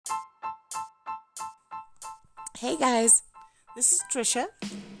Hey guys, This is Trisha.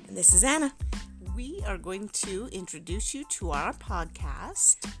 and this is Anna. We are going to introduce you to our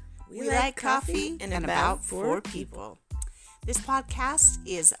podcast. We like coffee and about four people. This podcast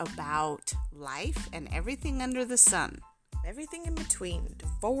is about life and everything under the sun. Everything in between,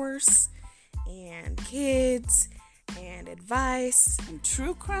 divorce and kids and advice And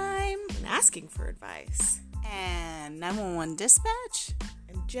true crime and asking for advice and 911 dispatch.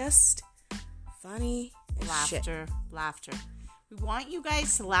 and just funny as shit. Laughter. We want you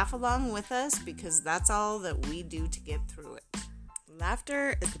guys to laugh along with us because that's all that we do to get through it.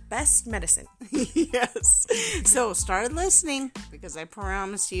 Laughter is the best medicine. Yes. So start listening because I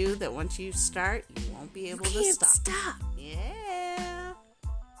promise you that once you start, you won't be able to Can't stop. stop. Yeah.